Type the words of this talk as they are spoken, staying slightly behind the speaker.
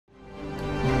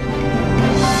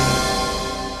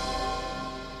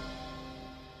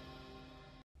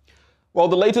Well,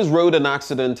 the latest road and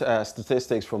accident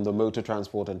statistics from the Motor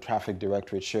Transport and Traffic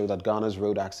Directorate show that Ghana's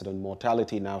road accident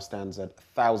mortality now stands at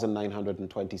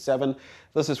 1,927.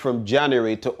 This is from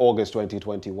January to August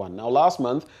 2021. Now, last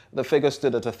month, the figure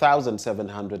stood at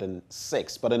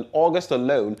 1,706, but in August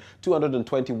alone,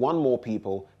 221 more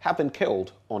people have been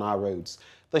killed on our roads.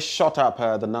 This shot up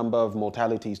the number of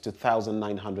mortalities to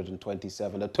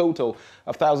 1,927. A total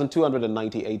of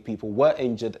 1,298 people were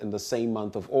injured in the same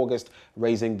month of August,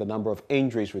 raising the number of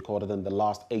injuries recorded in the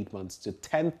last 8 months to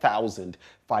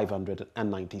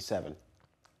 10,597.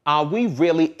 Are we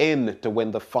really in to win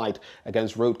the fight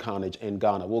against road carnage in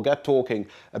Ghana? We'll get talking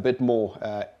a bit more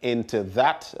into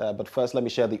that. But first, let me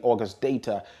share the August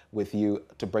data with you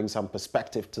to bring some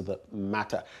perspective to the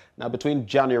matter. Now, between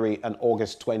January and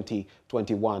August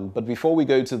 2021, but before we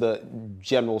go to the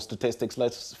general statistics,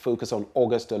 let's focus on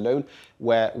August alone,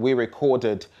 where we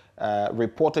reported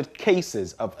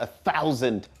cases of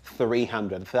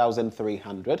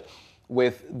 1,300.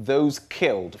 With those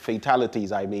killed,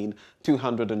 fatalities,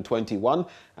 221,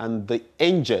 and the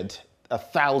injured,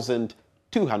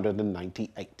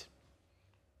 1,298.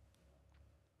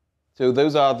 So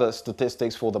those are the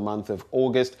statistics for the month of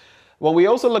August. When we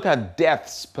also look at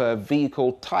deaths per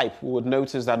vehicle type, we would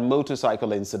notice that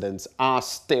motorcycle incidents are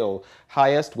still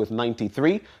highest with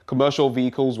 93, commercial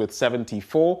vehicles with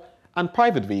 74, and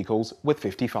private vehicles with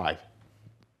 55.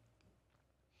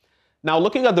 Now,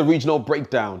 looking at the regional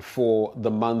breakdown for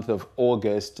the month of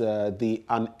August, the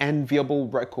unenviable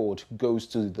record goes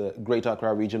to the Greater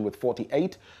Accra region with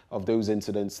 48 of those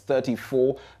incidents,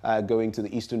 34 going to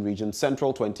the Eastern region,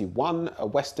 Central 21,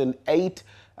 Western 8.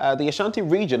 The Ashanti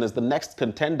region is the next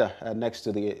contender next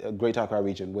to the Greater Accra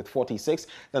region with 46,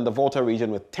 then the Volta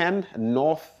region with 10,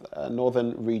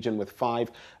 Northern region with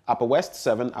 5, Upper West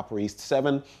 7, Upper East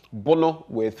 7, Bono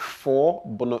with 4,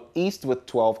 Bono East with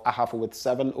 12, Ahafo with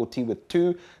 7, Oti with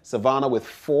 2, Savannah with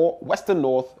 4, Western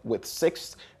North with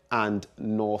 6, and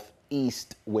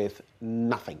Northeast with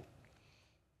nothing.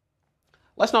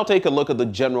 Let's now take a look at the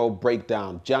general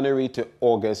breakdown, January to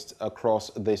August across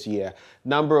this year.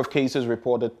 Number of cases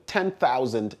reported,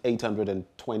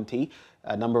 10,820.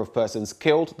 Number of persons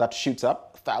killed, that shoots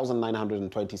up,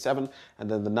 1,927. And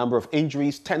then the number of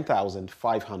injuries,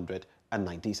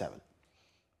 10,597.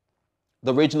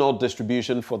 The regional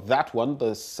distribution for that one,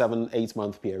 the 7-8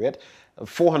 month period,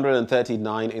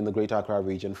 439 in the Greater Accra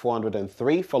region,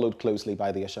 403 followed closely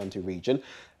by the Ashanti region,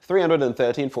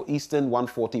 313 for Eastern,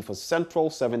 140 for Central,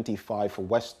 75 for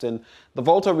Western. The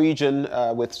Volta region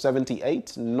with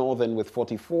 78, Northern with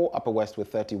 44, Upper West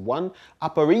with 31,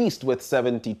 Upper East with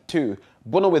 72,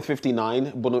 Bono with 59,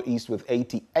 Bono East with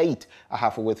 88,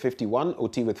 Ahafo with 51,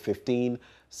 Oti with 15,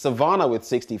 Savannah with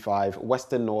 65,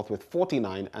 Western North with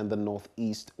 49, and the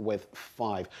Northeast with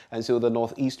 5. And so the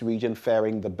Northeast region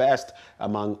faring the best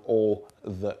among all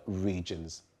the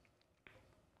regions.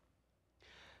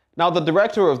 Now, the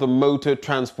director of the Motor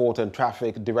Transport and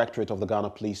Traffic Directorate of the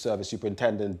Ghana Police Service,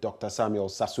 Superintendent Dr. Samuel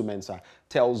Sasumensa,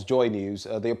 tells Joy News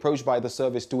the approach by the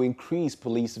service to increase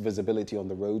police visibility on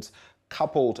the roads,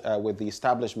 coupled with the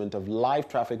establishment of live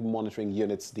traffic monitoring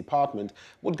units department,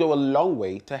 would go a long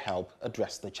way to help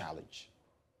address the challenge.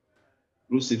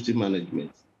 Road safety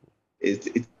management,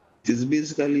 it is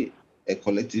basically a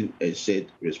collective and shared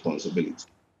responsibility.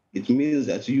 It means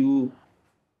that you,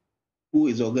 who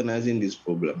is organizing this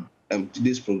program,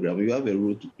 you have a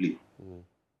role to play.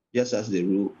 Just as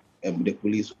the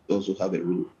police also have a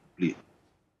role to play.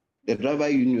 The driver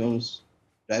unions,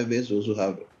 drivers also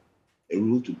have a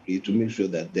role to play to make sure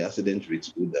that the accident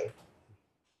rates go down.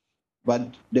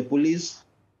 But the police,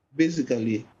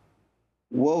 basically,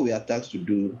 what we are tasked to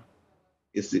do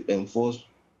is to enforce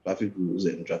traffic rules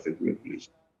and traffic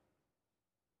regulations.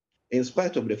 In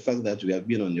spite of the fact that we have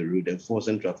been on the road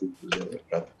enforcing traffic rules and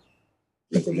traffic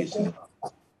regulations,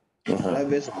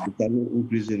 drivers are becoming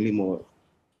increasingly more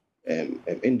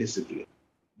indisciplined.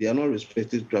 They are not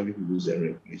respecting traffic rules and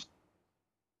regulations.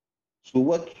 So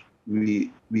what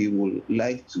we would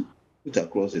like to put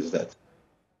across is that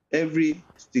every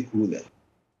stakeholder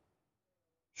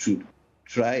should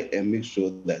try and make sure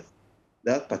that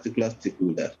that particular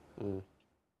stakeholder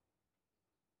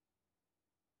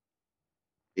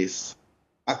is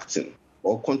acting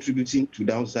or contributing to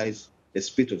downsize the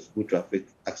spate of road traffic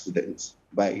accidents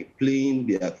by playing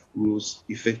their roles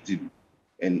effectively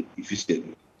and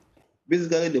efficiently.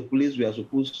 Basically, the police were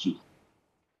supposed to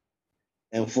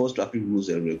enforce traffic rules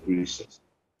and regulations.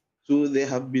 So there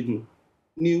have been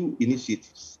new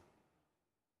initiatives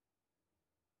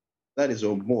that is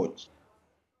on board.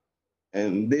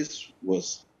 And this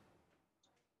was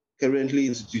currently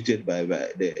instituted by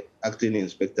the Acting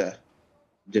Inspector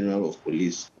General of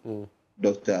Police,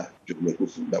 Dr.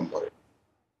 Jumekufu Dambore.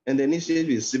 And the initiative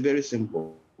is very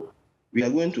simple. We are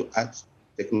going to add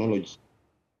technology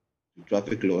to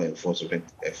traffic law enforcement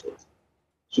efforts.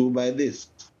 So by this,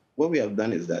 what we have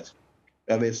done is that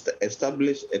we have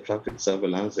established a traffic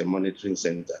surveillance and monitoring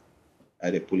center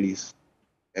at the police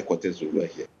headquarters over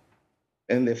here.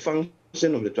 And the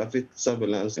function of the traffic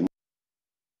surveillance and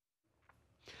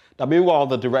Now, meanwhile,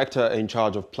 the director in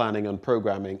charge of planning and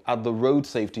programming at the Road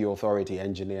Safety Authority,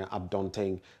 engineer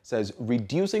Abdonting, says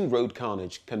reducing road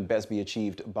carnage can best be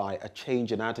achieved by a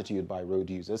change in attitude by road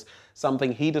users,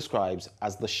 something he describes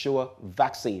as the sure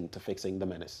vaccine to fixing the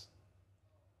menace.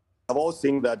 I've all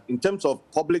seen that in terms of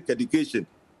public education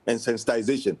and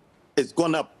sensitization, it's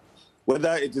gone up.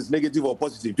 Whether it is negative or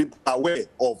positive, people are aware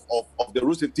of the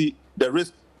road safety, the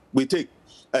risk we take,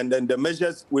 and then the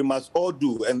measures we must all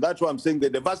do. And that's why I'm saying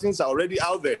that the vaccines are already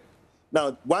out there.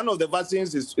 Now, one of the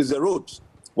vaccines is the roads.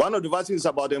 One of the vaccines is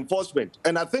about enforcement.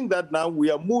 And I think that now we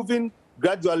are moving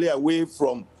gradually away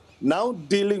from now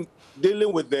dealing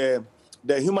with the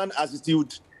human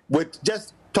attitude with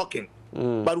just talking.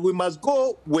 But we must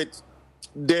go with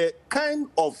the kind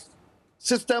of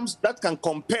systems that can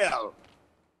compel,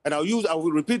 and I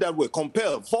will repeat that word,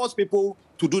 compel, force people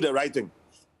to do the right thing.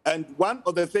 And one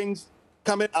of the things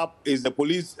coming up is the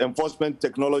police enforcement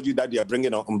technology that they are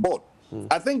bringing on board.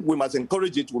 I think we must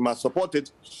encourage it, we must support it.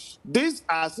 These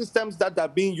are systems that are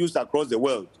being used across the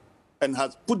world and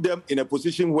has put them in a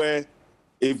position where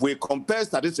if we compare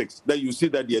statistics, then you see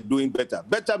that they are doing better.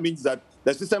 Better means that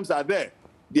the systems are there.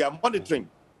 They are monitoring.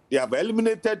 They have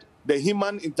eliminated the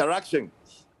human interaction.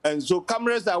 And so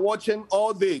cameras are watching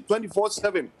all day,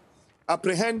 24/7,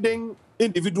 apprehending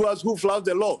individuals who flout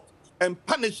the law and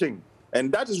punishing. And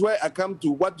that is where I come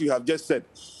to what you have just said.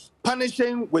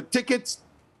 Punishing with tickets,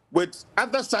 with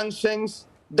other sanctions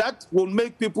that will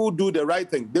make people do the right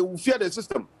thing. They will fear the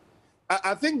system.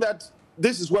 I think that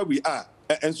this is where we are.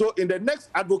 And so in the next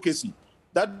advocacy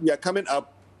that we are coming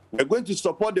up, we're going to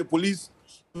support the police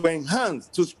to enhance,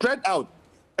 to spread out,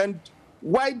 and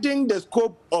widen the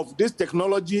scope of this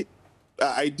technology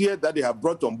idea that they have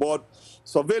brought on board,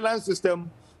 surveillance system.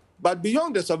 But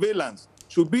beyond the surveillance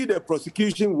should be the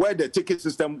prosecution where the ticket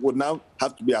system would now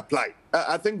have to be applied.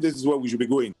 I think this is where we should be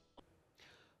going.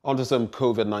 On to some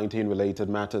COVID-19 related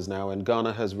matters now, and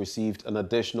Ghana has received an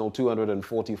additional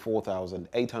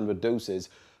 244,800 doses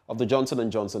of the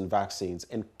Johnson & Johnson vaccines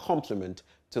in complement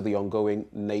to the ongoing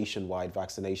nationwide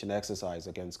vaccination exercise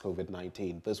against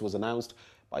COVID-19. This was announced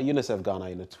by UNICEF Ghana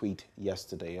in a tweet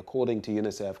yesterday. According to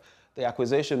UNICEF, the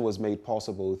acquisition was made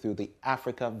possible through the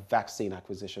Africa Vaccine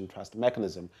Acquisition Trust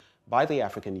mechanism by the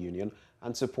African Union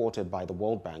and supported by the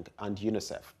World Bank and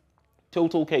UNICEF.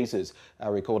 Total cases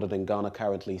recorded in Ghana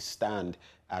currently stand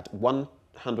at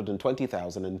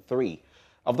 120,003.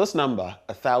 Of this number,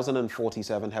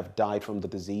 1,047 have died from the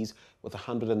disease, with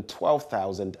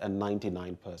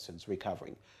 112,099 persons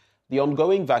recovering. The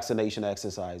ongoing vaccination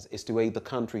exercise is to aid the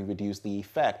country reduce the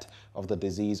effect of the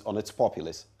disease on its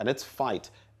populace and its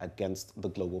fight against the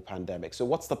global pandemic. So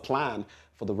what's the plan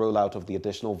for the rollout of the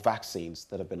additional vaccines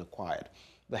that have been acquired?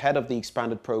 The head of the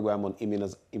expanded program on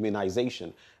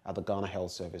immunization at the Ghana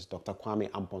Health Service, Dr. Kwame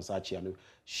Amponsah-Chianu,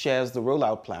 shares the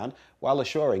rollout plan while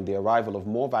assuring the arrival of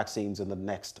more vaccines in the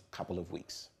next couple of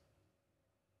weeks.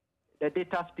 The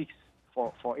data speaks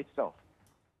for itself.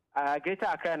 Greater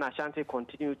Accra and Ashanti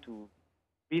continue to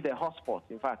be the hotspots.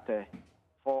 In fact,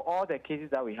 for all the cases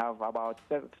that we have, about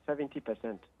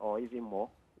 70% or even more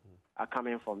are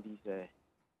coming from these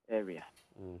areas.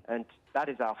 And that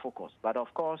is our focus. But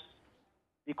of course,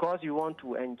 because you want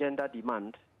to engender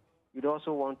demand, you'd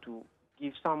also want to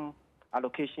give some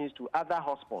allocations to other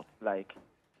hotspots like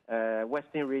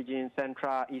Western region,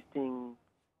 Central, Eastern,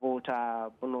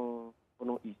 Volta, Bono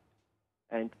East,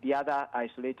 and the other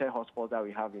isolated hotspots that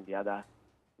we have in the other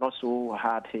not so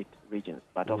hard-hit regions.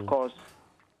 But of course,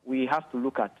 we have to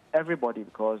look at everybody,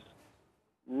 because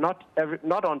not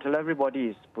until everybody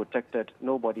is protected,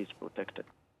 nobody is protected.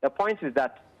 The point is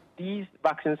that these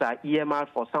vaccines are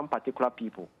earmarked for some particular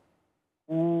people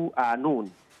who are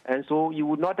known. And so you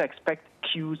would not expect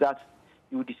queues that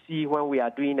you would see when we are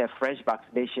doing a fresh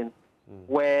vaccination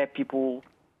where people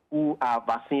who are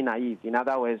vaccine naive, in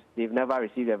other words, they've never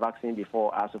received a vaccine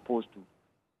before, are supposed to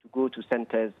go to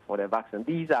centers for the vaccine.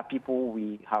 These are people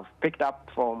we have picked up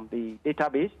from the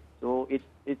database, so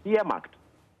it's earmarked.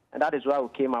 And that is why we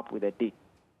came up with a date.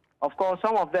 Of course,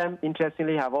 some of them,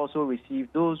 interestingly, have also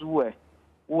received those who are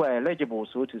eligible,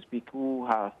 so to speak, who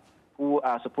are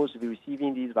supposed to be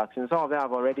receiving these vaccines. Some of them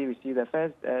have already received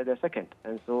the second.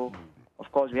 And so,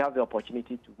 of course, we have the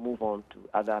opportunity to move on to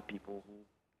other people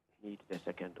who need the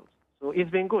second dose. So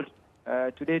it's been good.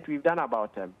 To date, we've done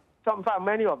about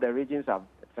many of the regions have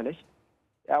finished.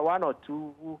 There are one or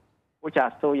two which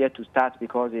are still yet to start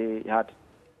because they had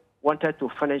wanted to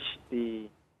finish the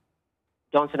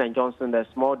Johnson & Johnson, the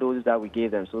small doses that we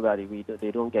gave them, so that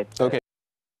they don't get... Okay.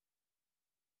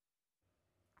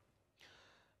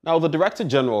 Now, the Director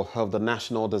General of the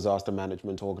National Disaster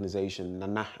Management Organization,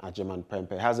 Nana Agyemang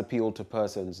Prempeh, has appealed to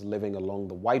persons living along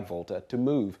the White Volta to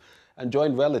move and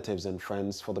join relatives and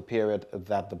friends for the period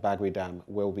that the Bagri Dam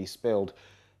will be spilled.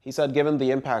 He said given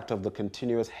the impact of the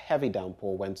continuous heavy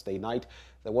downpour Wednesday night,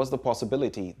 there was the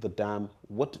possibility the dam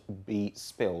would be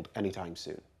spilled anytime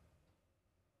soon.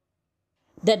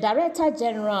 The Director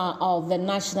General of the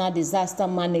National Disaster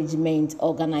Management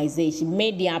Organization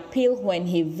made the appeal when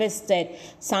he visited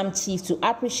some chiefs to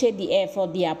appreciate the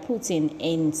effort they are putting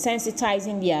in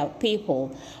sensitizing their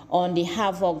people on the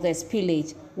havoc the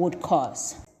spillage would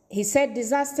cause. He said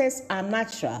disasters are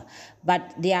natural,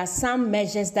 but there are some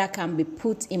measures that can be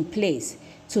put in place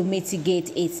to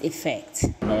mitigate its effect.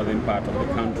 Northern part of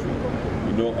the country,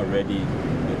 you know already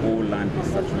the whole land is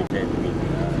saturated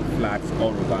with floods all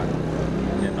over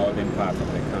the northern part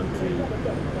of the country,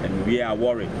 and we are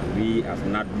worried. We as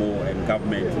NADMO and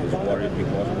government is worried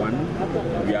because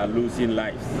one, we are losing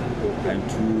lives, and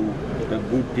two, the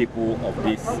good people of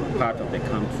this part of the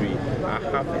country are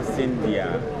harvesting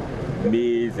their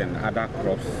maize and other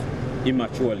crops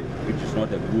immaturely, which is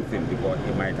not a good thing because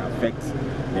it might affect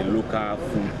the local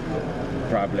food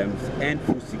problems and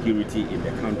food security in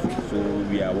the country. So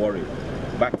we are worried.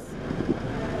 But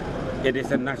it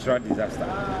is a natural disaster.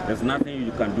 There's nothing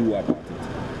you can do about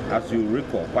it. As you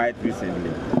recall, quite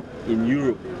recently, in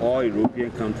Europe, all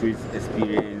European countries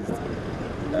experienced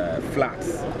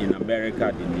floods. In America,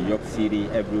 in New York City,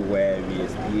 everywhere we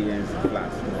experienced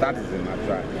floods. That is a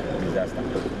natural disaster.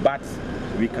 But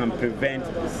we can prevent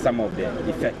some of the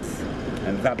effects,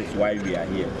 and that is why we are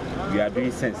here. We are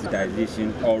doing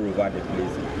sensitization all over the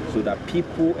place so that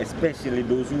people, especially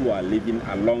those who are living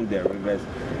along the rivers,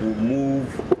 will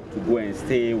move to go and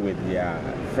stay with their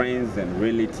friends and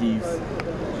relatives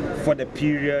for the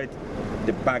period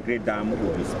the Bagri Dam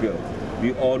will be spilled.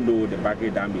 We all know the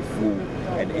Bagri Dam is full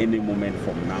at any moment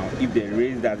from now. If the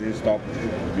rain doesn't stop,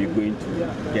 we're going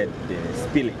to get the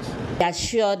spillage. They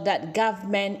assured that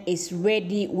government is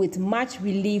ready with much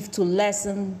relief to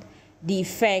lessen the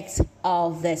effects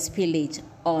of the spillage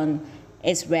on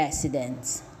its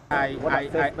residents. I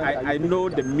know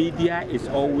the media is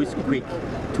always quick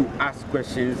to ask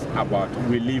questions about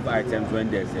relief items when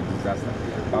there's a disaster.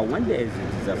 But when there is a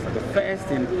disaster, the first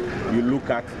thing you look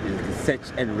at is the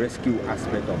search and rescue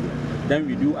aspect of it. Then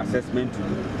we do assessment to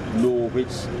know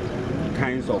which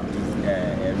kinds of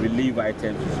relief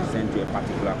items you should send to a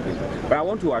particular place. But I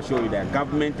want to assure you that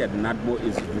government and NADMO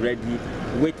is ready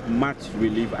with much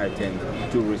relief items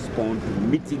to respond, to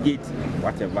mitigate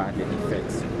whatever the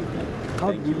effects.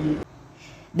 Thank you.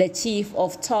 The chief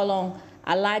of Tolong,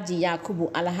 Alhaji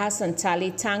Yakubu Alhassan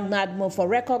Tali, thanked NADMO for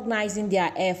recognizing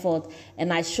their effort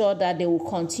and assured that they will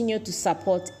continue to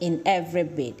support in every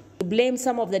bid. He blamed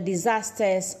some of the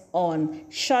disasters on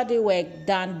shoddy work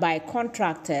done by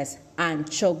contractors and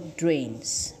choked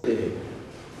drains. As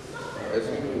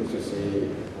you can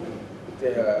see,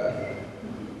 there are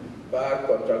bad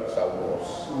contracts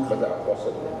awards that are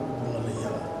possible.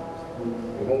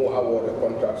 We won't award the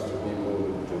contracts to people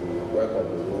to work on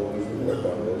the roads, to work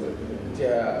on this.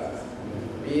 There are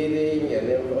bidding and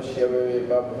then sharing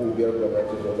who build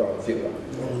properties was on silver.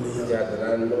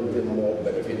 There are nothing more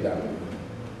benefit than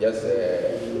just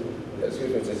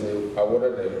excuse me to say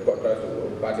awarded the contract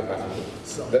to party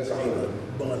passengers. That's something.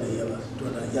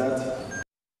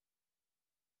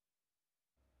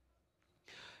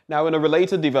 Now, in a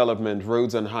related development,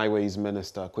 Roads and Highways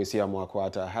Minister Kwesi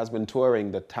Amoakwata has been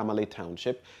touring the Tamale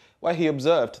Township, where he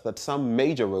observed that some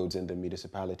major roads in the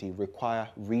municipality require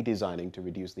redesigning to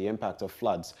reduce the impact of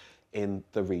floods in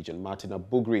the region. Martina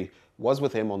Bugri was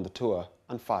with him on the tour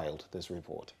and filed this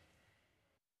report.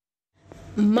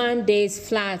 Monday's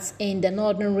floods in the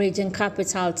northern region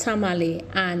capital Tamale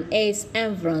and its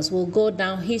environs will go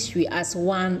down history as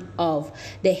one of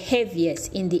the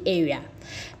heaviest in the area.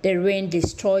 The rain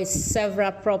destroyed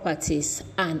several properties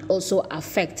and also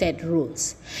affected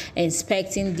roads.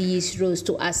 Inspecting these roads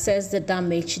to assess the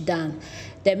damage done,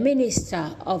 the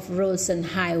Minister of Roads and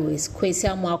Highways, Kwesi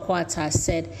Amoakwata,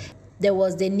 said there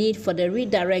was the need for the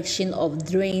redirection of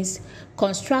drains,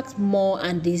 construct more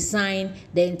and design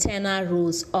the internal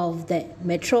roads of the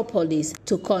metropolis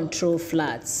to control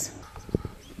floods.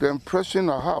 The impression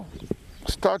I have,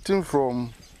 starting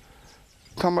from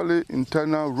Tamale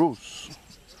internal roads,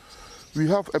 we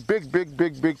have a big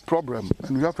problem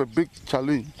and we have a big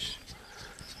challenge.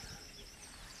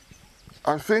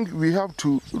 I think we have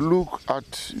to look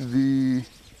at the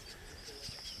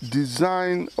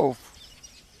design of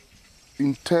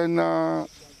internal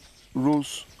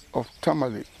roads of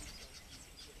Tamale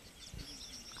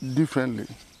differently,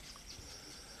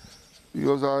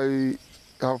 because I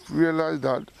have realized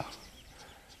that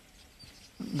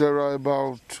there are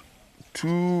about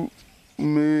 2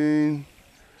 main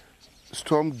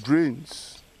storm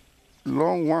drains,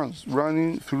 long ones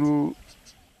running through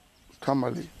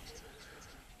Tamale.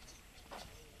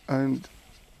 And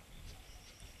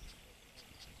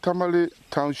Tamale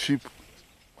Township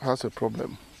has a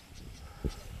problem.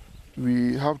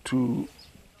 We have to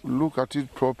look at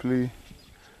it properly,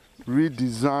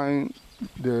 redesign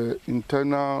the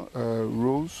internal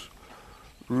roads,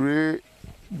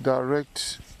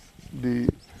 redirect the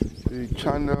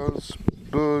channels,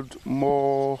 build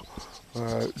more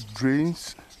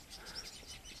drains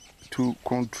to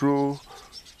control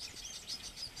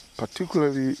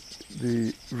particularly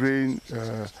the rain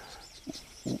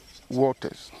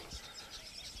waters.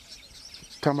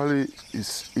 Tamale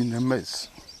is in a mess.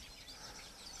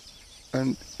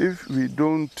 And if we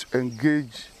don't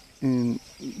engage in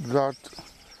that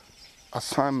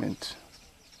assignment,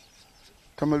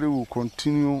 Tamale will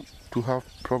continue to have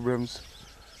problems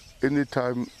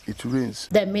anytime it rains.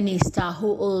 The minister,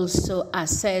 who also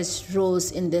assessed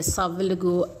roads in the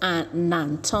Saviligo and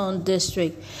Nanton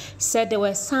district, said there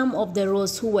were some of the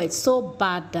roads who were so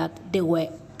bad that they were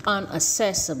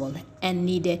unaccessible and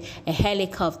needed a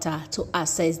helicopter to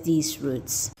access these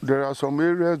roads. There are some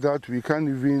areas that we can't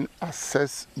even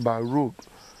access by road.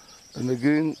 And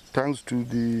again, thanks to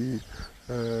the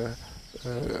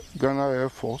Ghana Air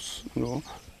Force,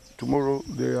 tomorrow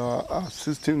they are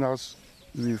assisting us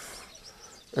with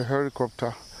a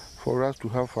helicopter for us to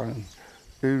have an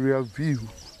aerial view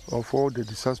of all the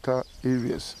disaster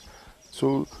areas.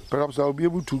 So perhaps I'll be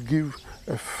able to give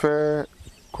a fair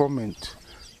comment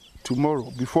tomorrow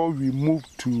before we move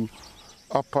to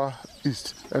Upper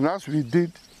East. And as we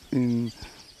did in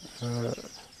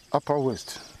Upper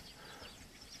West,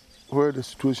 where the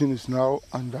situation is now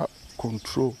under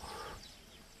control,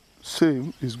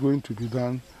 same is going to be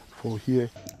done for here.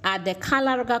 At the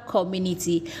Kalaraga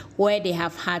community, where they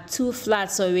have had 2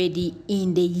 floods already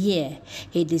in the year,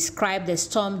 he described the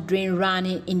storm drain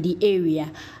running in the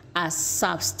area as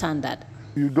substandard.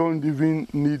 You don't even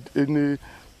need any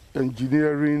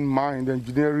engineering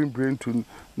brain to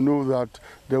know that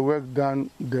the work done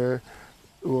there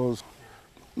was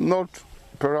not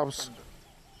perhaps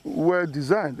well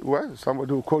designed. Well,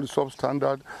 somebody will call it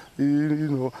substandard,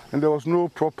 and there was no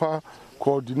proper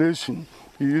coordination,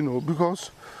 because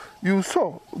you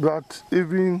saw that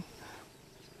even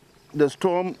the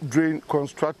storm drain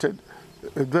constructed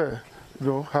there,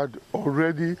 had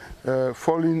already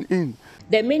fallen in.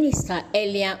 The minister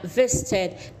earlier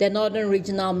visited the Northern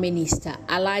Regional Minister,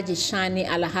 Alhaji Shani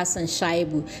Alhassan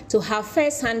Shaibu, to have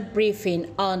first-hand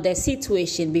briefing on the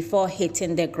situation before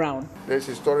hitting the ground. There's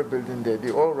a historic building there.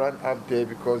 They all ran up there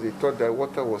because they thought that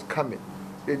water was coming.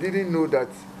 They didn't know that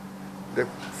the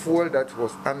fuel that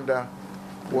was under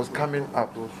was coming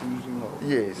up.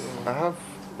 Yes, I have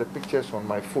the pictures on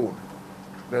my phone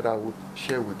that I would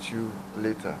share with you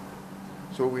later.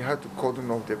 So we had to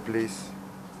cordon off the place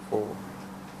for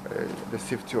the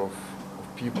safety of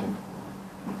people.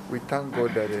 We thank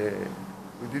God that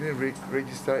we didn't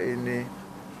register any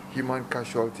human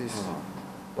casualties,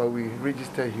 but we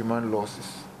registered human losses,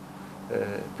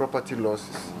 property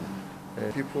losses.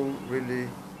 People really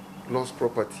lost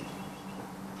property,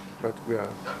 but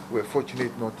we're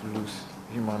fortunate not to lose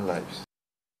human lives.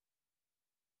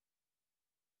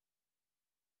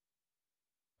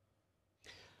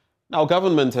 Now,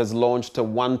 government has launched a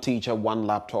One Teacher, One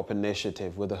Laptop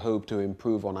initiative with the hope to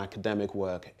improve on academic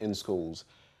work in schools.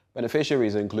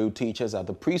 Beneficiaries include teachers at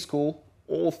the preschool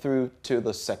all through to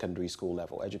the secondary school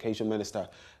level. Education Minister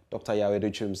Dr.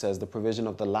 Yawedu Chum says the provision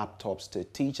of the laptops to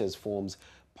teachers forms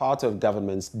part of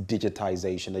government's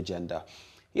digitization agenda.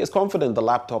 He is confident the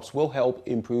laptops will help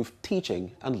improve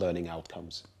teaching and learning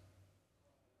outcomes.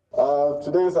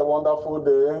 Today is a wonderful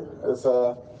day. It's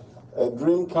a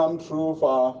dream come true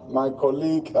for my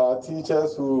colleague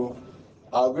teachers who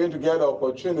are going to get the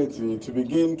opportunity to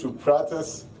begin to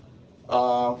practice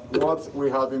what we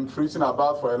have been preaching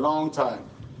about for a long time.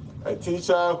 A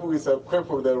teacher who is equipped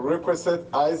with the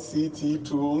requisite ICT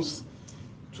tools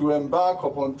to embark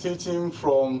upon teaching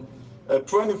from a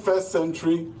 21st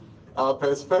century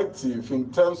perspective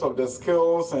in terms of the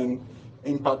skills and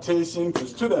impartation to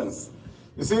students.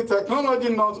 You see, technology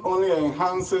not only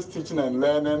enhances teaching and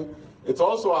learning, it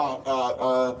also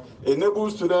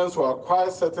enables students to acquire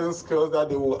certain skills that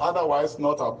they will otherwise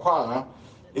not acquire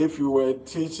if you were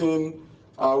teaching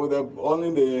with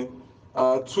only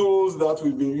the tools that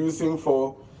we've been using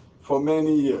for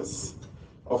many years.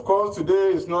 Of course,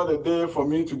 today is not a day for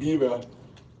me to give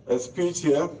a speech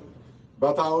here,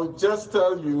 but I will just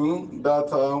tell you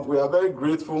that we are very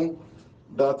grateful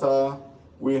that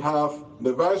we have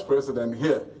the Vice President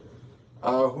here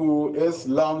who is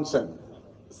launching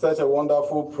such a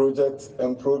wonderful project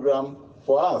and program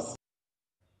for us.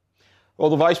 Well,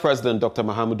 the Vice President, Dr.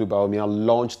 Mahamudu Bawumia,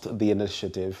 launched the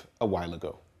initiative a while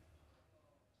ago.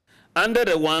 Under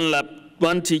the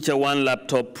One Teacher, One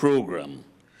Laptop program,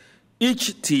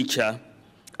 each teacher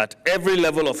at every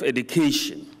level of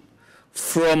education,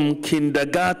 from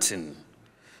kindergarten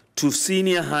to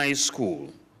senior high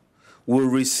school, will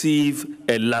receive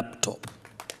a laptop.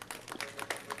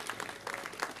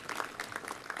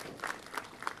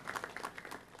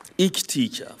 Each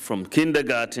teacher from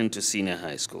kindergarten to senior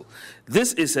high school.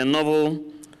 This is novel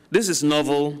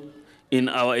in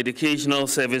our educational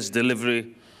service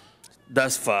delivery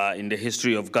thus far in the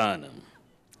history of Ghana.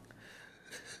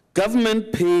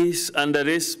 Government pays, under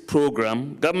this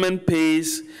program, government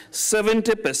pays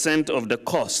 70% of the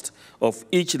cost of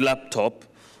each laptop,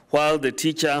 while the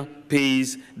teacher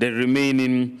pays the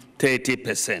remaining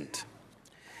 30%.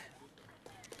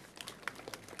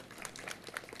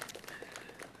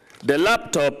 The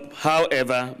laptop,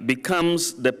 however,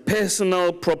 becomes the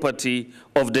personal property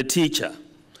of the teacher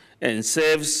and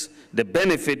serves the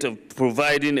benefit of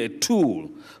providing a tool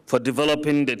for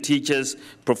developing the teacher's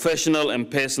professional and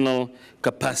personal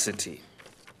capacity.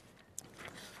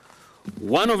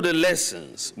 One of the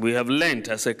lessons we have learned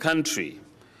as a country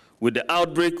with the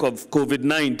outbreak of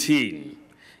COVID-19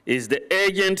 is the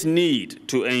urgent need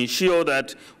to ensure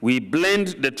that we blend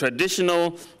the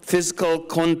traditional physical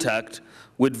contact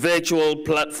with virtual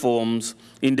platforms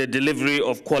in the delivery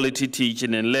of quality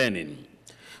teaching and learning.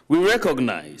 We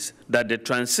recognize that the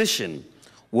transition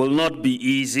will not be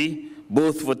easy,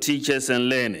 both for teachers and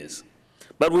learners,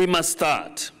 but we must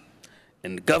start,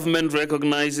 and government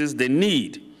recognizes the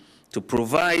need to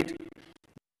provide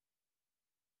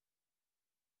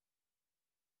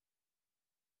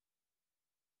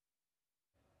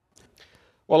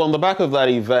Well, on the back of that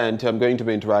event, I'm going to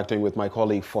be interacting with my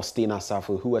colleague Faustina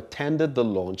Safu, who attended the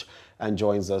launch and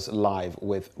joins us live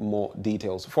with more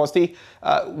details. Fausti,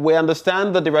 we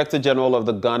understand the Director General of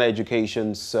the Ghana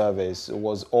Education Service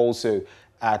was also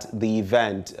at the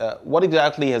event. What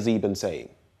exactly has he been saying?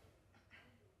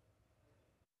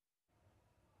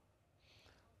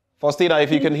 Faustina, if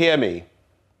you can hear me.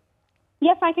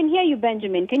 Yes, I can hear you,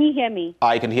 Benjamin. Can you hear me?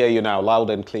 I can hear you now,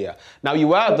 loud and clear. Now, you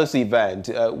were at this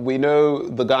event. We know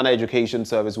the Ghana Education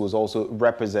Service was also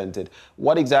represented.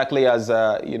 What exactly has,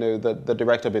 the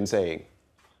director been saying?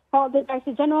 Well, the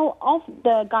Director General of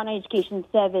the Ghana Education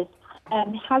Service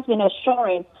has been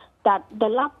assuring that the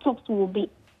laptops will be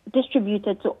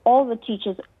distributed to all the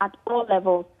teachers at all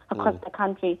levels across the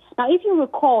country. Now, if you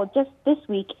recall, just this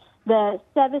week, the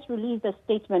service released a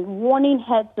statement warning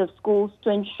heads of schools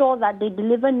to ensure that they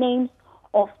deliver names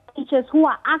of teachers who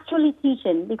are actually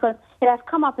teaching, because it has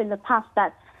come up in the past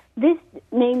that these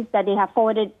names that they have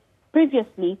forwarded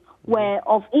previously were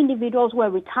of individuals who were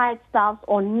retired staff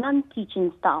or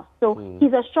non-teaching staff. So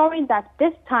he's assuring that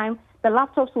this time the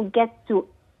laptops will get to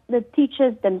the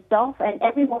teachers themselves and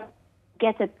everyone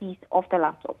gets a piece of the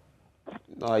laptop.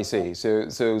 I see. So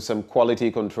some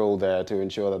quality control there to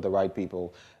ensure that the right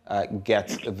people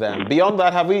get them. Beyond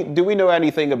that, do we know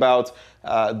anything about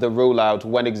the rollout,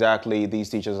 when exactly these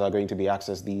teachers are going to be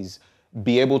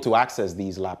able to access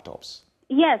these laptops?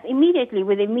 Yes, immediately,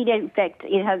 with immediate effect,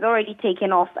 it has already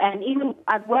taken off. And even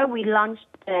at where we launched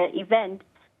the event,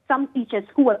 some teachers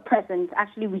who were present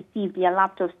actually received their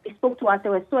laptops. They spoke to us, they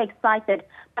were so excited,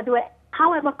 but they were,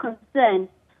 however, concerned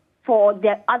for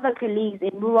their other colleagues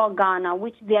in rural Ghana,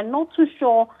 which they are not too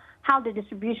sure how the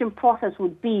distribution process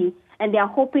would be, and they are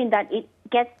hoping that it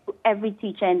gets to every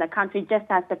teacher in the country, just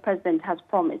as the president has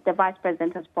promised, the vice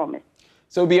president has promised.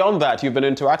 So beyond that, you've been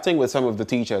interacting with some of the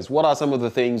teachers. What are some of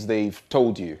the things they've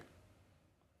told you?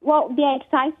 Well, they're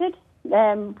excited,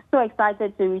 so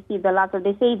excited to receive the laptop.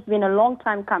 They say it's been a long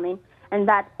time coming, and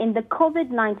that in the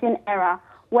COVID-19 era,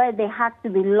 where they had to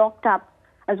be locked up,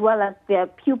 as well as their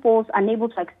pupils unable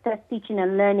to access teaching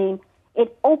and learning,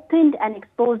 it opened and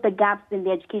exposed the gaps in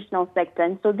the educational sector.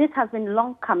 And so this has been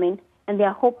long coming, and they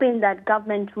are hoping that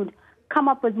government would come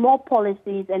up with more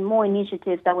policies and more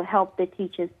initiatives that will help the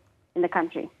teachers in the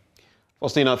country.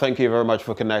 Faustina, thank you very much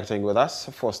for connecting with us.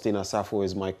 Faustina Safu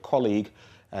is my colleague,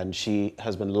 and she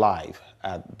has been live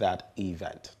at that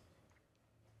event.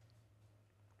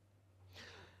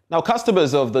 Now,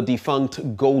 customers of the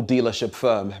defunct gold dealership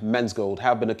firm Men's Gold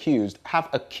have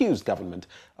accused government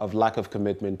of lack of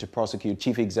commitment to prosecute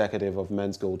Chief Executive of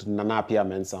Men's Gold, Nanapia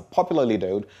Mensah, popularly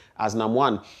known as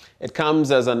Nam1. It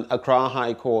comes as an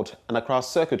Accra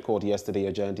Circuit Court yesterday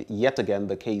adjourned yet again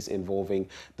the case involving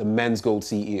the Men's Gold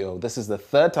CEO. This is the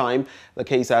third time the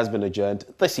case has been adjourned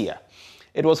this year.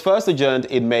 It was first adjourned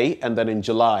in May and then in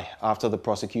July after the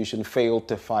prosecution failed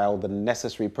to file the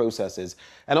necessary processes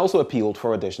and also appealed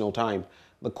for additional time.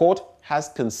 The court has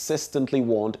consistently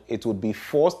warned it would be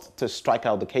forced to strike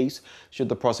out the case should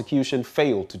the prosecution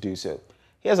fail to do so.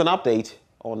 Here's an update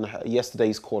on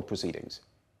yesterday's court proceedings.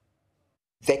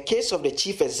 The case of the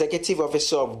Chief Executive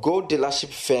Officer of gold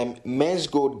dealership firm Men's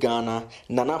Gold Ghana,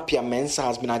 Nanapia Mensah,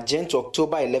 has been adjourned to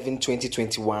October 11,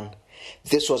 2021.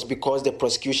 This was because the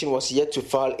prosecution was yet to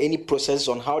file any process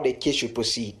on how the case should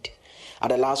proceed. At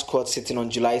the last court sitting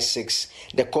on July 6,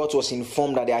 the court was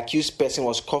informed that the accused person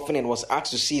was coughing and was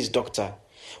asked to see his doctor.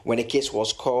 When the case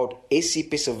was called,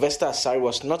 ACP Sylvester Asari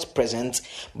was not present,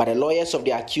 but the lawyers of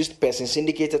the accused persons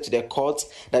indicated to the court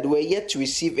that they were yet to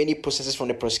receive any processes from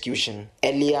the prosecution.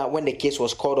 Earlier, when the case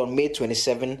was called on May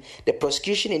 27, the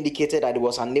prosecution indicated that it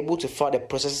was unable to file the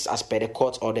processes as per the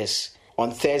court orders. On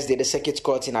Thursday, the Circuit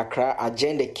Court in Accra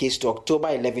adjourned the case to October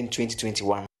 11,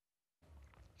 2021.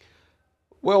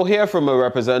 We'll hear from a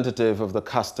representative of the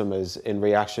customers in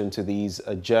reaction to these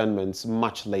adjournments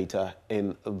much later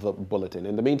in the bulletin.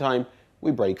 In the meantime,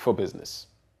 we break for business.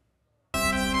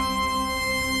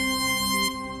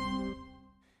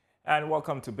 And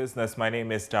welcome to business. My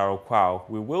name is Darryl Kwao.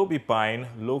 We will be buying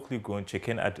locally grown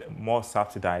chicken at a more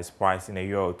subsidized price in a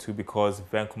year or two because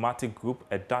Vencomatic Group,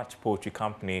 a Dutch poultry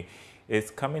company, is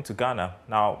coming to Ghana.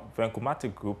 Now,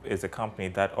 Vencomatic Group is a company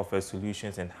that offers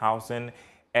solutions in housing,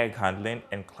 egg handling,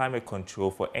 and climate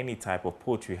control for any type of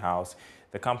poultry house.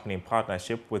 The company, in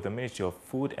partnership with the Ministry of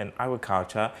Food and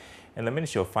Agriculture and the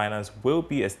Ministry of Finance, will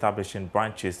be establishing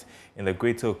branches in the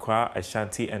Greater Accra,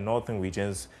 Ashanti, and Northern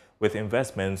regions with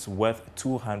investments worth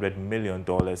 $200 million.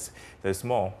 There's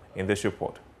more in this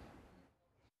report.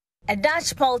 A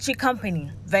Dutch poultry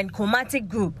company, Vencomatic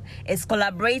Group, is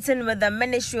collaborating with the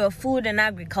Ministry of Food and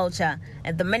Agriculture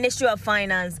and the Ministry of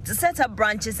Finance to set up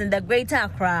branches in the Greater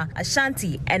Accra,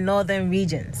 Ashanti, and Northern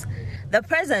regions. The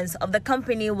presence of the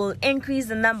company will increase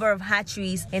the number of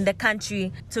hatcheries in the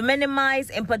country to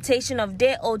minimize importation of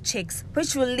day-old chicks,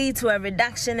 which will lead to a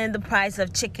reduction in the price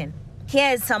of chicken.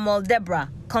 Here is Samuel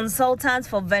Debra, consultant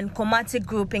for Vencomatic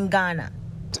Group in Ghana.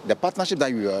 The partnership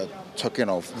that we are talking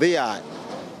of,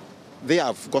 they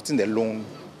have gotten the loan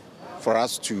for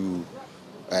us to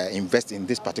invest in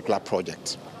this particular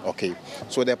project. Okay,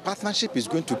 so the partnership is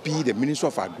going to be the Ministry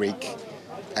of Agric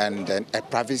and a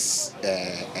private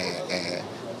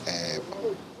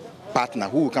partner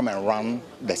who will come and run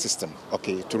the system,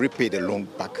 okay, to repay the loan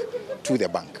back to the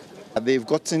bank. They've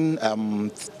gotten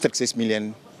 36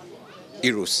 million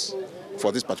euros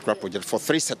for this particular project for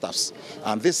 3 setups,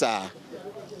 and these are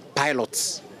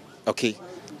pilots, okay.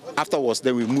 Afterwards,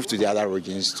 then we move to the other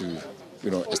regions to,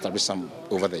 establish some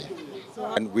over there.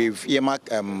 And we've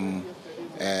earmarked a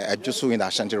Jusso in the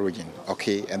Ashanti region,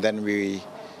 okay? And then we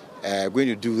are going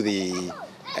to do the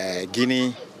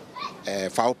Guinea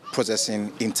fowl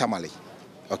processing in Tamale.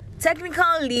 Okay.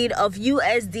 Technical lead of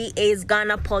USDA's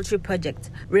Ghana Poultry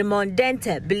Project, Raymond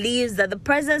Dente, believes that the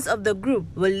presence of the group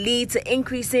will lead to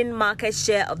increasing market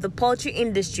share of the poultry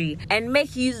industry and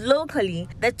make use locally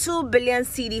the 2 billion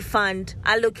cedi fund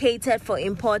allocated for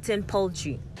importing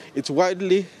poultry. It's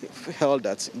widely held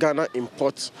that Ghana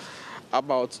imports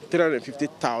about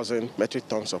 350,000 metric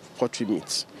tons of poultry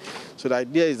meat. So the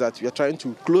idea is that we are trying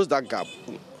to close that gap.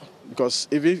 Because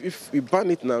if we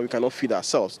ban it now, we cannot feed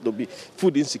ourselves. There'll be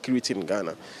food insecurity in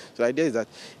Ghana. So the idea is that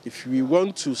if we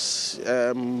want to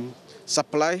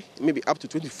supply maybe up to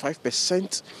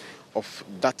 25% of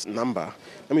that number,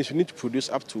 that means we need to produce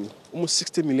up to almost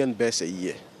 60 million birds a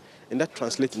year. And that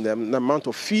translates in the amount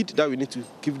of feed that we need to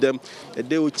give them, the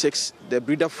day-old chicks, the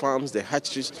breeder farms, the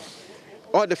hatcheries,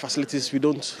 all the facilities, we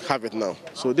don't have it now.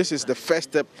 So this is the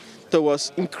first step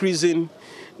towards increasing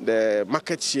the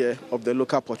market share of the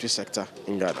local poultry sector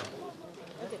in Ghana.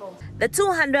 The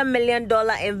 $200 million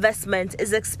investment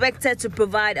is expected to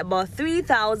provide about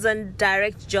 3,000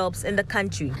 direct jobs in the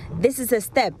country. This is a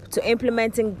step to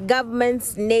implementing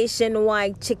government's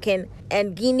nationwide chicken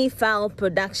and guinea fowl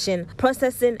production,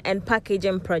 processing and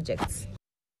packaging projects.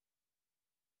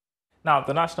 Now,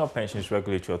 the National Pensions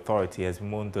Regulatory Authority has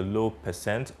mourned the low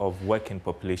percent of working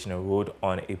population enrolled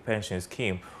on a pension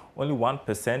scheme. Only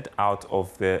 1% out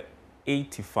of the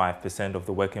 85% of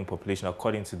the working population,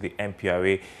 according to the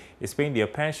NPRA, is paying their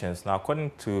pensions. Now,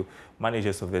 according to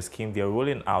managers of the scheme, they are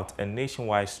rolling out a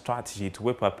nationwide strategy to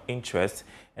whip up interest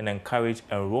and encourage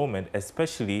enrollment,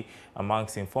 especially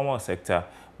amongst the informal sector.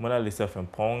 Mona Lisa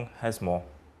Frimpong has more.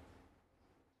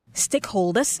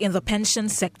 Stakeholders in the pension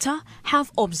sector have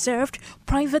observed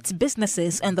private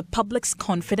businesses and the public's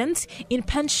confidence in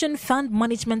pension fund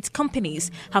management companies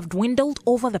have dwindled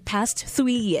over the past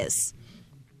 3 years.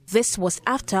 This was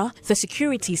after the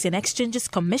Securities and Exchanges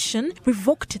Commission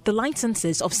revoked the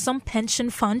licenses of some pension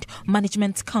fund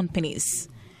management companies.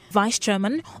 Vice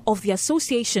Chairman of the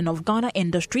Association of Ghana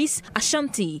Industries,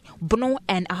 Ashanti, Bono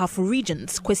and Ahafo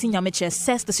regions, Kwesi Nyamiche,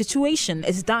 says the situation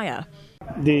is dire.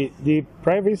 The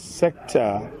private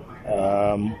sector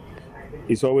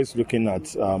is always looking at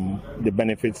the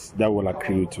benefits that will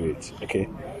accrue to it. Okay,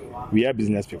 we are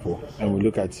business people and we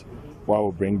look at what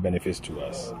will bring benefits to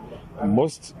us.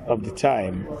 Most of the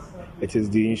time, it is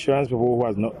the insurance people who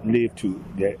has not lived to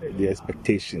the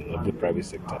expectation of the private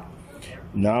sector.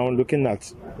 Now, looking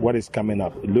at what is coming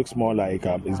up, it looks more like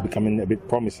it's becoming a bit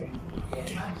promising.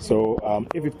 So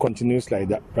if it continues like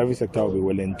that, private sector will be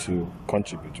willing to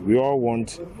contribute. We all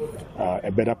want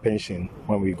a better pension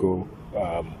when we go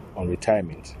on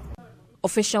retirement.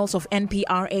 Officials of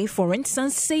NPRA, for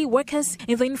instance, say workers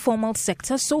in the informal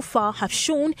sector so far have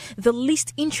shown the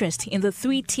least interest in the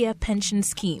three-tier pension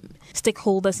scheme.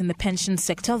 Stakeholders in the pension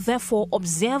sector therefore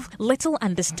observe little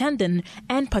understanding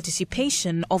and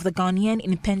participation of the Ghanaian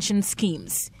in pension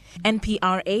schemes.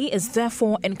 NPRA is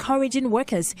therefore encouraging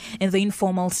workers in the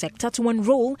informal sector to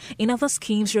enroll in other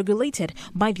schemes regulated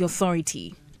by the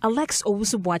authority. Alex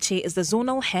Owusu-Boache is the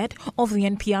zonal head of the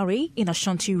NPRA in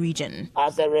Ashanti region.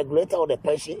 As a regulator of the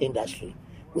pension industry,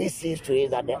 we see to it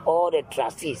that all the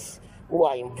trustees who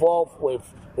are involved with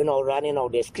running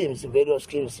of the schemes, various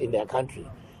schemes in their country,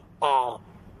 are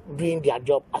doing their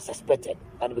job as expected.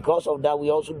 And because of that, we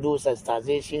also do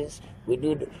sensitizations. We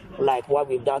do like what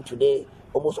we've done today.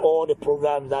 Almost all the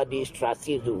programs that these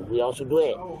trustees do, we also do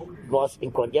it because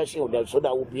in conjunction with them, so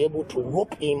that we'll be able to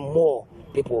rope in more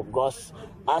people, because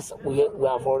as we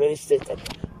have already stated,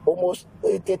 almost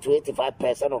 80 to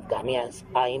 85% of Ghanaians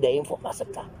are in the informal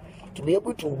sector. To be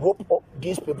able to rope up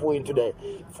these people into the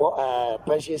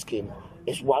pension scheme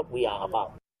is what we are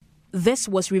about. This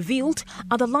was revealed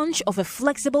at the launch of a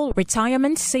flexible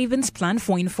retirement savings plan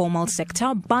for informal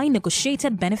sector by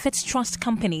Negotiated Benefits Trust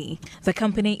Company. The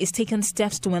company is taking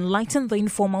steps to enlighten the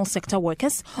informal sector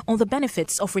workers on the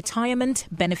benefits of retirement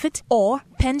benefit or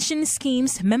pension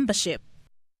schemes membership.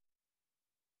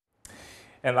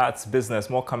 And that's business.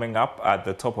 More coming up at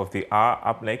the top of the hour.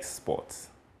 Up next, sports.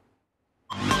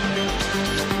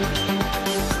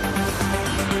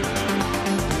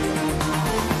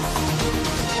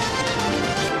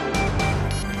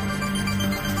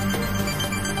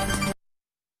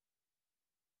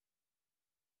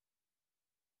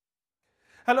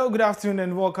 Hello, good afternoon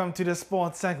and welcome to the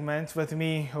sports segment with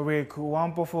me, Horeku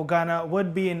Wampo. For Ghana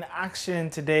would be in action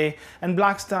today, and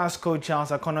Black Stars coach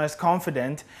Charles Akono is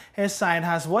confident his side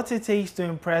has what it takes to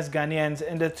impress Ghanaians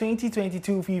in the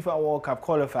 2022 FIFA World Cup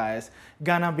qualifiers.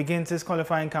 Ghana begins its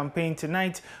qualifying campaign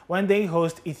tonight when they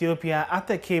host Ethiopia at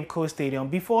the Cape Coast Stadium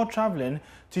before traveling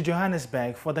to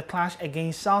Johannesburg for the clash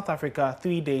against South Africa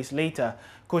 3 days later.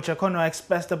 Coach Akono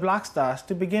expects the Black Stars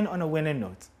to begin on a winning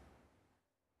note.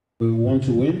 We want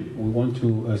to win. We want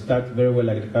to start very well,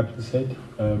 like the captain said.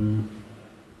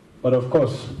 But of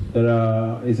course,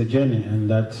 there is a journey, and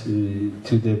that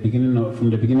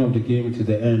from the beginning of the game to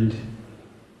the end,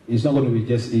 it's not going to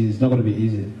be it's not going to be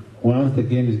easy. Once the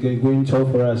game is going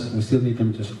tough for us, we still need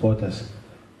them to support us.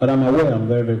 But I'm aware, I'm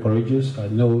very, very courageous. I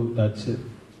know that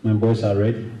my boys are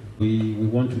ready. We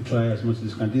want to try as much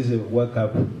as we can. This is a World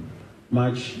Cup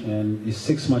match, and it's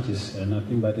 6 matches, and I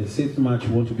think by the 6th match,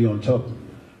 we want to be on top.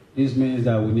 This means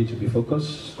that we need to be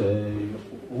focused.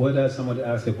 Whether somebody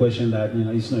asks a question that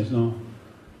it's not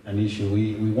an issue.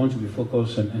 We want to be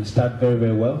focused and start very,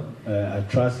 very well. I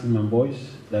trust in my boys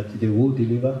that they will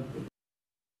deliver.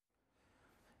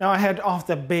 Now ahead of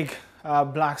the big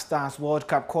Black Stars World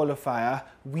Cup qualifier,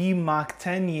 we mark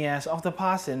 10 years of the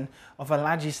passing of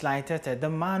Alhaji Sly Tete, the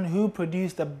man who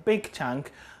produced a big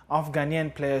chunk of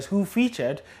Ghanaian players who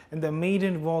featured in the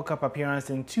maiden World Cup appearance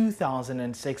in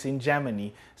 2006 in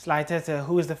Germany. Sly Tete,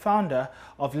 who is the founder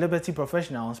of Liberty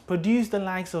Professionals, produced the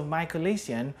likes of Michael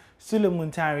Essien, Sule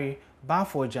Muntari,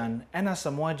 Bafojan, and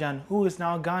Asamoah Gyan, who is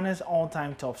now Ghana's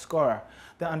all-time top scorer.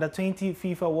 The Under-20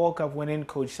 FIFA World Cup winning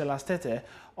coach Silas Tete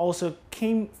also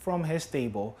came from his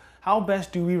stable. How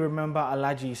best do we remember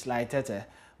Alhaji Sly Tete?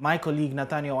 My colleague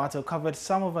Nathaniel Watto covered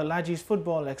some of Alhaji's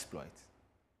football exploits.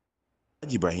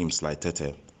 Ibrahim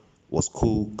Slaitete was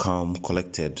cool, calm,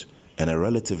 collected, and a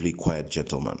relatively quiet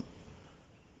gentleman.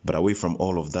 But away from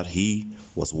all of that, he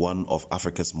was one of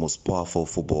Africa's most powerful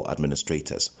football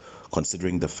administrators,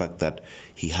 considering the fact that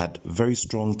he had very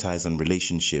strong ties and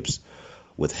relationships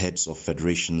with heads of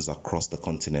federations across the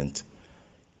continent,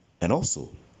 and also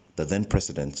the then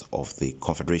president of the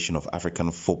Confederation of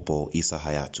African Football, Issa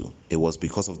Hayatou. It was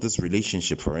because of this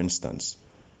relationship, for instance,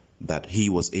 that he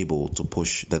was able to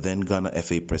push the then Ghana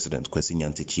FA president, Kwesi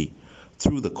Nyantakyi,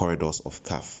 through the corridors of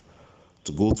CAF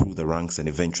to go through the ranks and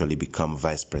eventually become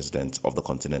vice president of the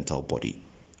continental body.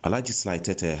 Alhaji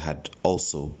Slaitete had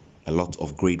also a lot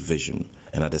of great vision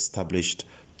and had established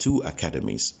 2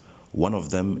 academies, one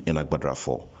of them in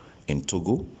Agbadrafo in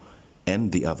Togo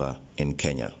and the other in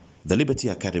Kenya. The Liberty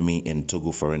Academy in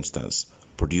Togo, for instance,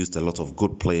 produced a lot of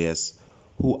good players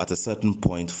who at a certain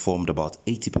point formed about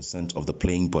 80% of the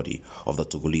playing body of the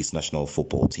Togolese national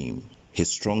football team.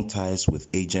 His strong ties with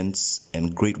agents,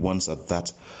 and great ones at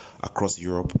that, across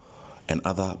Europe and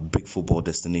other big football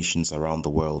destinations around the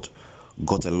world,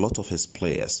 got a lot of his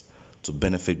players to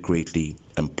benefit greatly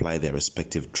and ply their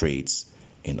respective trades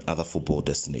in other football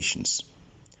destinations.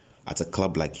 At a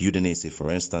club like Udinese, for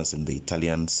instance, in the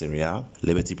Italian Serie A,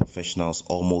 Liberty professionals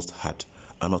almost had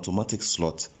an automatic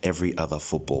slot every other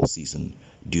football season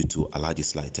due to Alhaji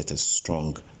Slaitete's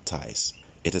strong ties.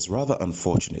 It is rather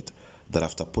unfortunate that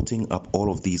after putting up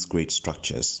all of these great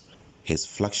structures, his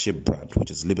flagship brand,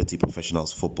 which is Liberty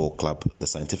Professionals Football Club, the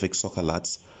Scientific Soccer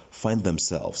Lads, find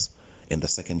themselves in the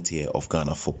second tier of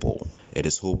Ghana football. It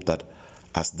is hoped that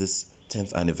as this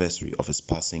 10th anniversary of his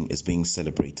passing is being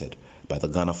celebrated by the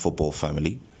Ghana football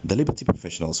family, the Liberty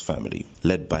Professionals family,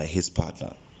 led by his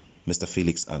partner, Mr.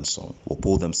 Felix Anson, will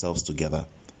pull themselves together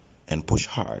and push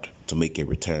hard to make a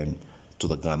return to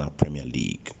the Ghana Premier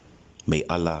League. May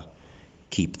Allah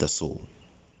keep the soul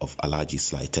of Alhaji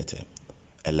Slaitete,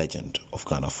 a legend of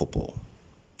Ghana football.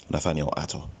 Nathaniel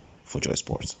Atto for Joy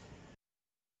Sports.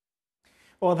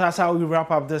 Well, that's how we wrap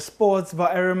up the sports,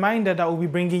 but a reminder that we'll be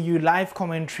bringing you live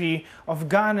commentary of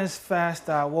Ghana's first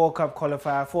World Cup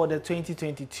qualifier for the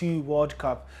 2022 World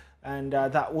Cup. And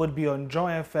that would be on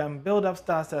Joy FM. Build-up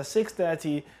starts at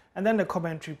 6:30, and then the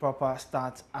commentary proper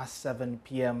starts at 7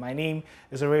 p.m. My name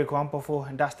is Ore Kwampofo,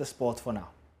 and that's the sport for now.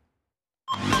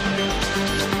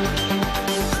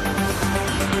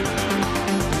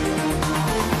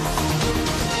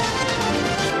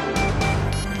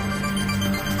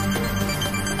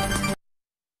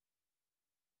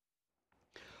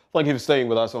 Thank you for staying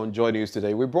with us on Joy News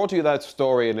today. We brought you that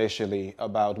story initially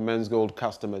about Men's Gold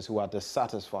customers who are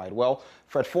dissatisfied. Well,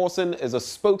 Fred Forson is a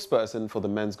spokesperson for the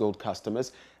Men's Gold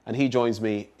customers, and he joins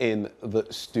me in the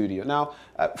studio. Now,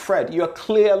 Fred, you're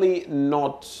clearly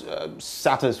not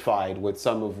satisfied with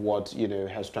some of what,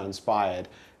 has transpired,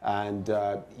 and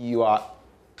you are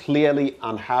clearly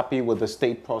unhappy with the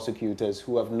state prosecutors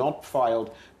who have not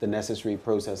filed the necessary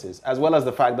processes, as well as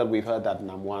the fact that we've heard that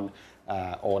Namwan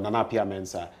or Nanapia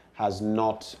Mensah has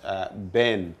not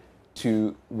been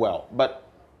too well. But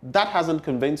that hasn't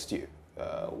convinced you.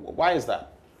 Why is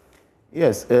that?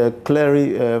 Yes,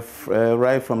 clearly,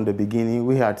 right from the beginning,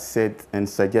 we had said and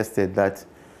suggested that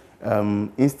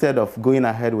instead of going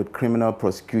ahead with criminal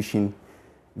prosecution,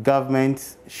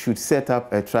 government should set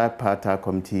up a tripartite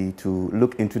committee to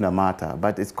look into the matter.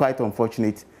 But it's quite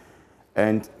unfortunate,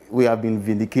 and we have been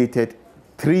vindicated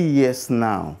 3 years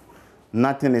now.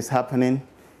 Nothing is happening.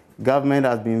 Government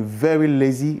has been very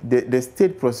lazy. The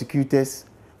state prosecutors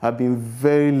have been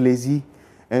very lazy,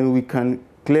 and we can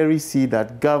clearly see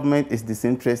that government is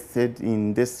disinterested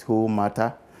in this whole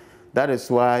matter. That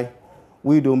is why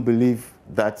we don't believe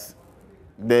that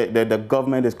the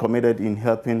government is committed in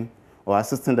helping or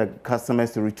assisting the customers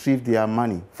to retrieve their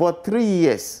money. For 3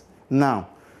 years now,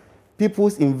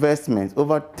 people's investments,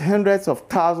 over hundreds of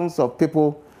thousands of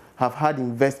people have had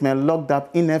investment locked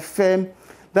up in a firm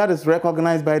that is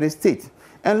recognized by the state.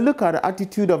 And look at the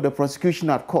attitude of the prosecution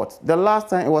at court. The last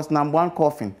time it was Namwan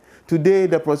Coffin. Today,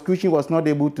 the prosecution was not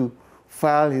able to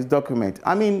file his document.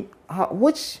 I mean,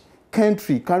 which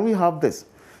country can we have this?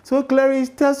 So clearly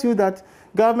it tells you that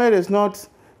government is not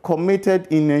committed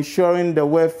in ensuring the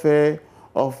welfare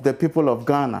of the people of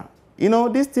Ghana.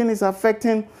 This thing is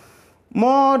affecting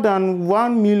more than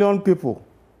 1 million people.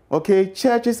 Okay,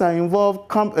 churches are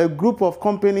involved, a group of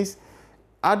companies,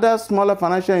 other smaller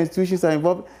financial institutions are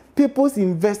involved. People's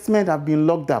investment have been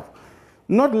locked up.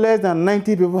 Not less than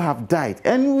 90 people have died,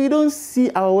 and we don't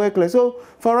see our way clear. So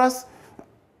for us,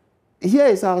 here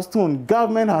is our stone.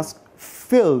 Government has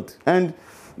failed, and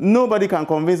nobody can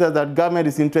convince us that government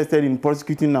is interested in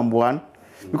prosecuting Namwan,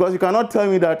 because you cannot tell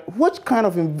me that which kind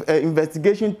of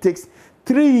investigation takes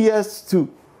 3 years to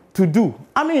do.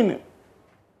 I mean,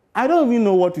 I don't even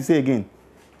know what to say again.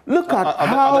 Look at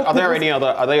Are there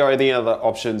any other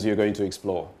options you're going to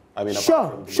explore? I mean,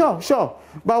 sure.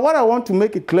 But what I want to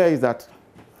make it clear is that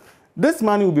this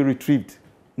money will be retrieved,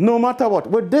 no matter what.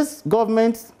 With this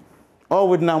government or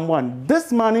with NAM1,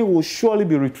 this money will surely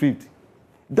be retrieved.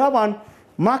 That one,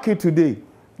 mark it today.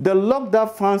 The locked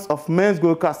up funds of Men's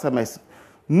Gold customers,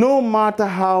 no matter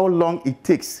how long it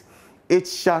takes, it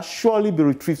shall surely be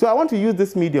retrieved. So I want to use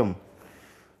this medium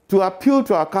to appeal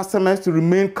to our customers to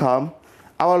remain calm.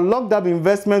 Our locked up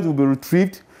investments will be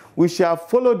retrieved. We shall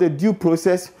follow the due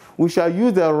process. We shall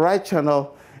use the right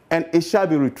channel, and it shall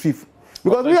be retrieved.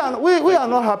 Because we are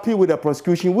not happy with the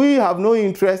prosecution. We have no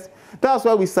interest. That's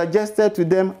why we suggested to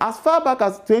them, as far back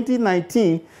as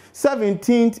 2019,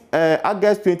 17th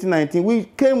August 2019, we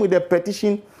came with a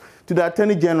petition to the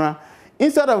Attorney General.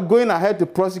 Instead of going ahead to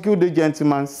prosecute the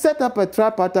gentleman, set up a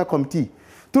tripartite committee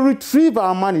to retrieve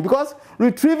our money, because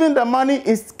retrieving the money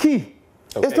is key.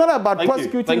 Okay. It's not about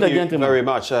prosecuting the gentleman. Thank you very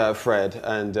much, Fred.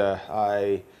 And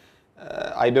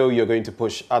I know you're going to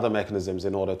push other mechanisms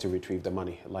in order to retrieve the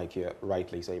money, like you're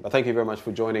rightly saying. But thank you very much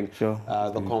for joining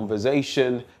the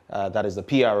conversation. That is the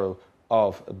PRO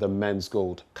of the Men's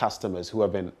Gold customers who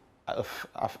have been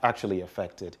actually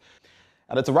affected.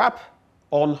 And it's a wrap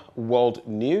on World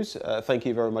News. Thank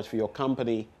you very much for your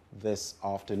company this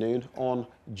afternoon on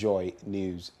Joy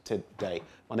News Today.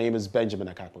 My name is Benjamin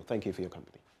Akakpo. Thank you for your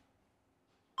company.